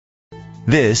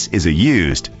This is a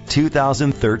used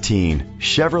 2013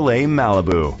 Chevrolet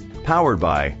Malibu, powered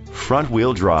by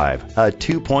front-wheel drive, a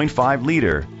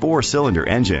 2.5-liter four-cylinder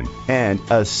engine, and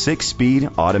a 6-speed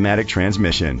automatic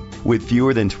transmission. With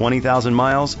fewer than 20,000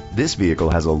 miles, this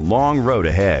vehicle has a long road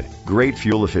ahead. Great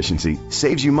fuel efficiency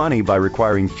saves you money by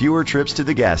requiring fewer trips to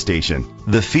the gas station.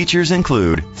 The features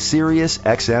include Sirius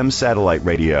XM satellite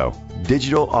radio,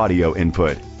 digital audio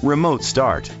input, remote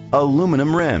start,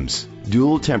 aluminum rims,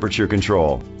 dual temperature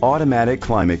control, automatic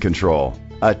climate control,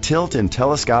 a tilt and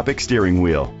telescopic steering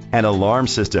wheel, an alarm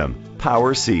system,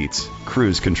 power seats,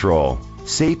 cruise control.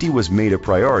 Safety was made a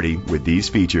priority with these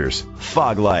features: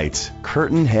 fog lights,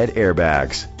 curtain head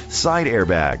airbags, side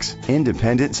airbags,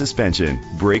 independent suspension,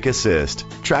 brake assist,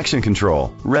 traction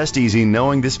control. Rest easy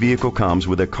knowing this vehicle comes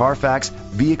with a Carfax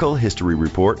Vehicle History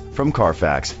Report from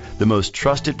Carfax, the most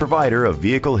trusted provider of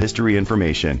vehicle history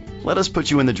information. Let us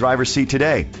put you in the driver's seat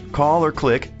today. Call or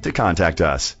click to contact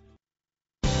us.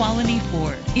 Quality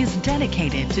Ford is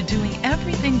dedicated to doing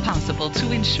everything possible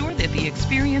to ensure that the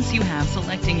experience you have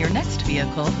selecting your next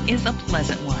vehicle is a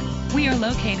pleasant one. We are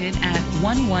located at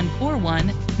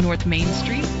 1141 North Main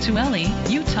Street, Tooele,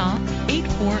 Utah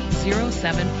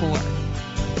 84074.